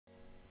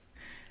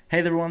Hey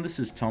there everyone, this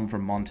is Tom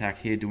from MonTac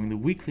here doing the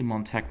weekly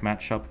MonTac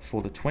Matchup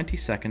for the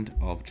 22nd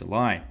of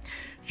July.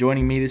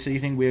 Joining me this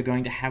evening, we are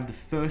going to have the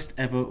first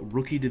ever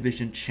Rookie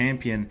Division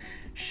Champion.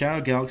 Shao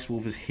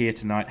Galaxwolf is here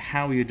tonight.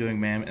 How are you doing,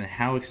 ma'am? And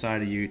how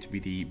excited are you to be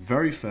the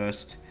very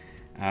first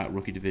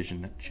Rookie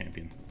Division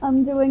Champion?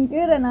 I'm doing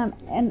good, and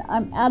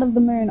I'm out of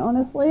the moon,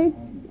 honestly.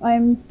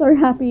 I'm so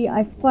happy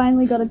I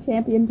finally got a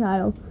champion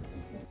title.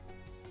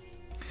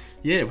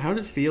 Yeah, how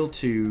did it feel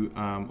to,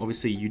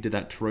 obviously you did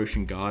that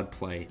Tarosian Guard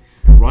play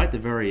right at the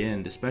very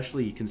end,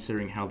 especially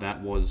considering how that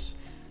was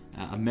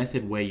a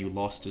method where you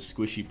lost to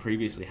Squishy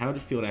previously. How did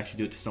it feel to actually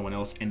do it to someone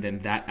else and then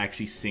that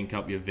actually sync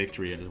up your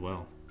victory as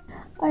well?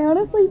 I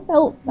honestly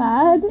felt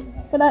bad,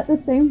 but at the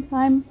same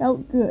time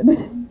felt good.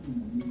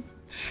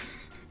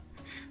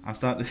 I'm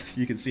starting to,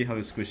 you can see how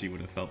Squishy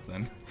would have felt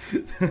then.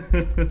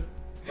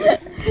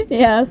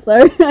 Yeah,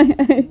 so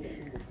I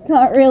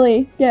can't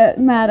really get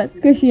mad at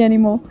Squishy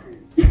anymore.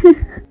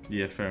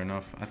 Yeah, fair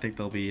enough. I think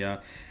they'll be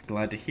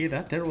glad to hear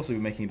that. They're also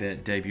making their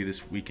debut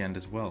this weekend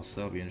as well,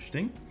 so that'll be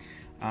interesting.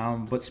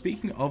 But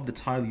speaking of the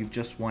title you've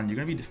just won, you're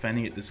going to be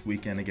defending it this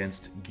weekend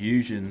against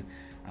Gusion,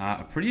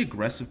 a pretty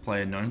aggressive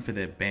player known for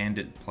their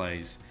bandit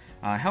plays.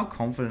 How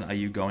confident are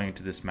you going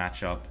into this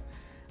matchup?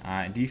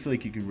 Do you feel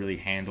like you can really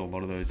handle a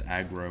lot of those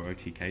aggro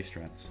OTK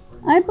strats?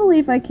 I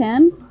believe I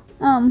can.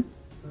 I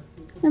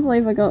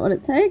believe I got what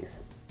it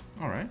takes.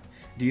 Alright.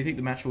 Do you think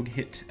the match will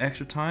hit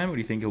extra time, or do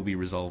you think it'll be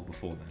resolved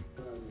before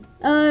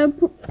then?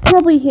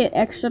 Probably hit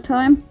extra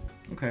time.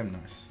 Okay,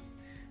 nice.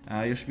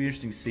 It should be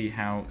interesting to see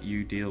how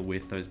you deal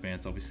with those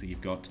bandits. Obviously,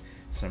 you've got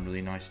some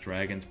really nice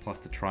dragons, plus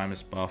the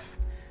Trimus buff.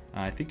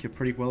 I think you're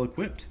pretty well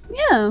equipped.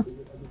 Yeah.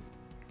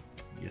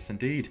 Yes,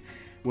 indeed.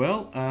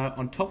 Well,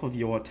 on top of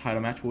your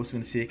title match, we're also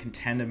going to see a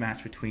contender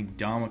match between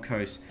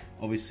Darmakos,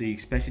 obviously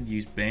expected to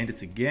use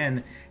bandits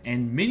again,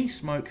 and Mini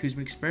Smoke, who's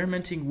been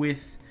experimenting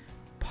with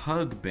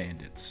pug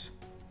bandits.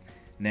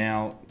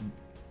 Now,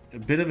 a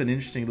bit of an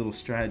interesting little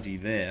strategy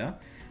there.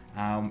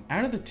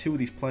 Out of the two of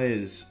these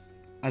players,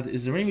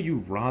 is there anyone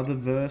you'd rather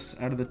verse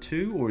out of the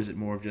two, or is it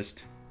more of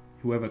just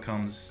whoever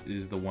comes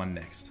is the one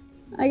next?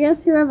 I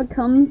guess whoever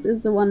comes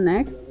is the one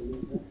next.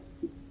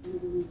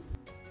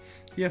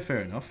 Yeah,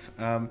 fair enough.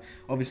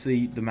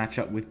 Obviously, the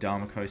matchup with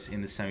Darmakos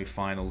in the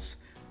semi-finals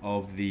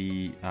of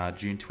the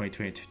June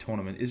 2022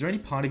 tournament. Is there any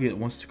part of you that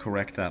wants to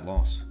correct that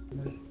loss?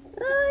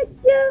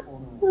 Yeah,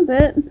 a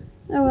bit.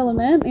 I will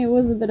admit, it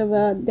was a bit of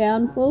a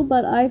downfall,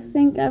 but I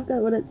think I've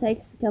got what it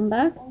takes to come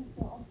back.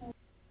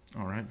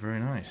 Alright, very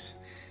nice.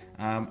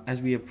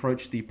 As we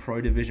approach the Pro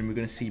Division, we're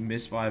going to see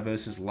Misfire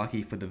versus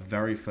Lucky for the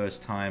very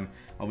first time.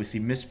 Obviously,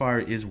 Misfire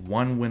is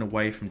one win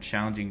away from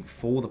challenging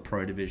for the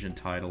Pro Division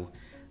title.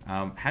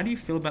 How do you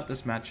feel about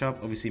this matchup?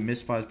 Obviously,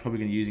 Misfire is probably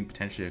going to be using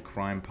potentially a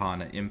Crime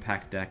Partner,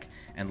 Impact Deck,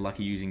 and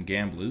Lucky using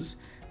Gamblers.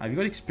 You've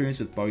got experience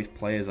with both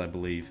players, I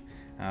believe.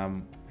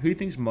 Who do you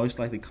think is most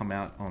likely to come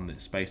out on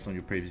this, based on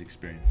your previous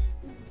experience?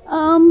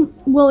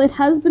 Well, it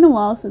has been a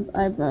while since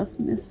I've versed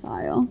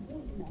Misfire.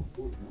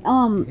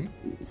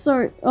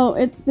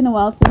 It's been a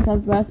while since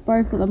I've versed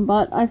both of them,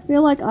 but I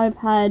feel like I've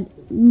had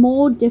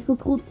more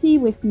difficulty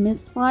with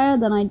Misfire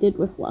than I did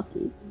with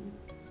Lucky.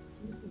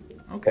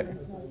 Okay.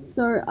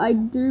 So I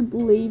do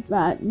believe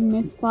that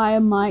Misfire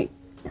might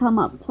come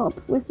up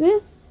top with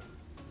this,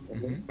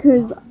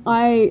 because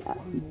Misfire,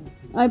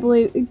 I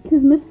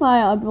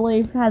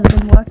believe, has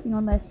been working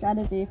on their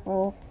strategy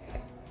for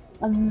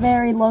a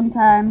very long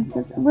time.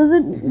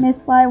 Wasn't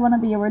Misfire one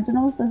of the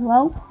originals as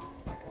well?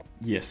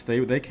 Yes,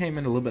 they came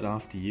in a little bit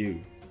after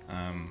you.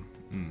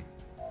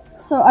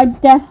 So I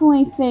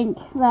definitely think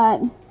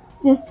that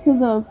just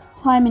because of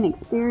time and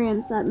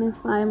experience that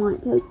Misfire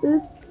might take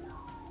this,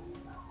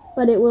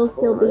 but it will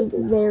still be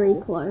very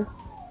close.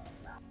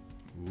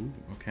 Ooh,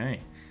 okay.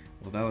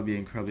 Well, that would be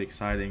incredibly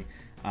exciting.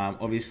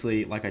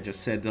 Obviously, like I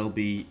just said, they'll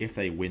be, if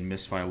they win,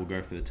 Misfire will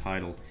go for the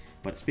title.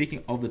 But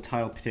speaking of the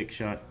title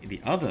picture,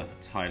 the other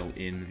title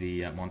in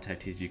the MonTac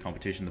TCG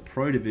competition, the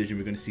Pro Division,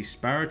 we're going to see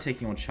Sparrow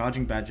taking on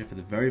Charging Badger for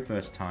the very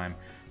first time.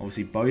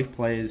 Obviously, both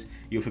players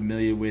you're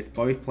familiar with,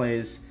 both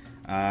players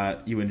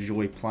you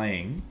enjoy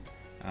playing.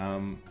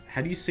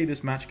 How do you see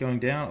this match going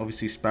down?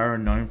 Obviously, Sparrow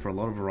known for a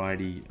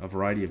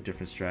variety of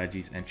different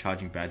strategies, and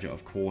Charging Badger,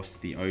 of course,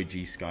 the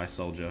OG Sky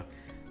Soldier.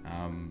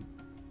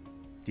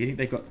 Do you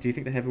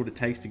think they have what it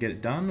takes to get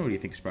it done, or do you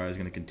think Sparrow's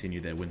going to continue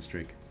their win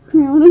streak? I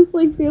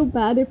honestly feel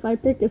bad if I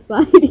pick a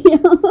side here.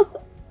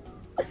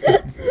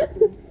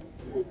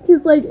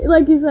 Because,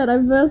 like you said,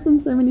 I've versed them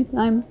so many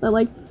times,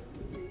 but,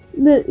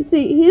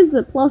 here's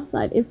the plus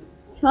side. If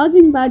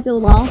Charging Badger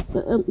lasts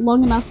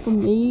long enough for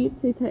me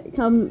to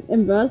come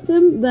and verse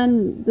him,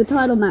 then the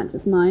title match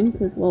is mine,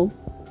 because, well,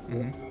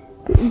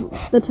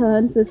 the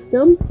turn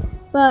system.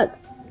 But,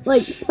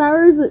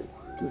 Sparrow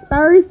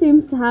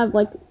seems to have,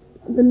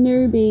 the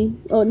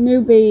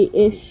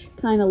newbie-ish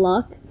kind of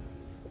luck,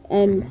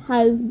 and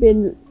has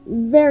been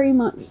very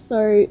much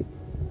so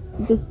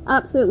just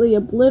absolutely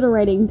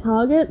obliterating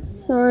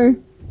targets, so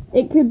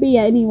it could be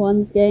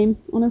anyone's game,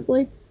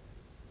 honestly.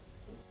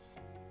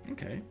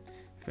 Okay,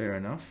 fair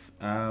enough.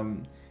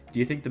 Do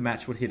you think the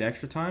match would hit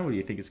extra time, or do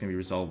you think it's going to be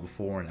resolved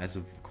before? And as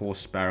of course,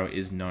 Sparrow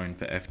is known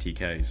for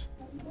FTKs.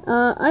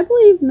 I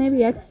believe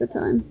maybe extra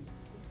time.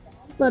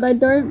 But I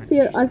don't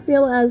feel. I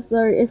feel as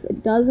though if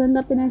it does end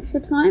up in extra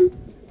time,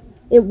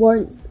 it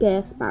won't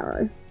scare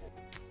Sparrow.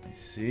 I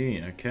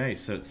see. Okay,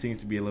 so it seems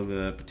to be a little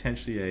bit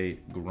potentially a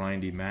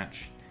grindy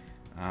match.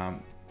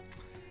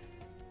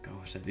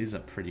 Gosh, that is a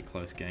pretty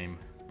close game.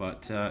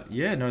 But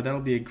yeah, no,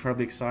 that'll be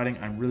incredibly exciting.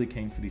 I'm really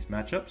keen for these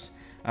matchups.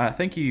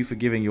 Thank you for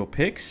giving your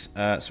picks.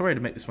 Sorry to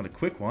make this one a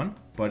quick one,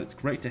 but it's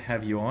great to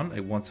have you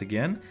on once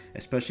again,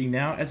 especially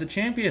now as a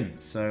champion.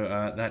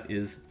 So that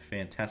is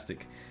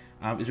fantastic.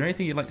 Is there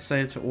anything you'd like to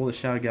say to all the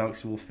Shadow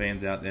Galaxy Wolf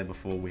fans out there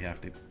before we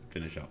have to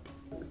finish up?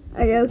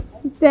 I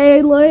guess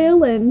stay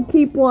loyal and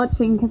keep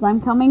watching because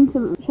I'm coming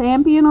to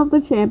champion of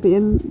the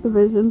champion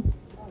division.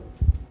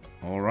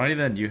 Alrighty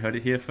then, you heard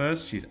it here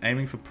first. She's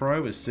aiming for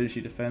pro as soon as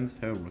she defends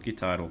her rookie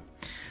title.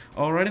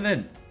 Alrighty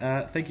then,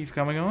 thank you for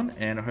coming on,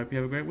 and I hope you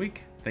have a great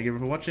week. Thank you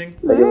for watching.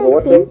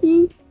 Thank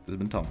you. This has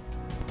been Tom.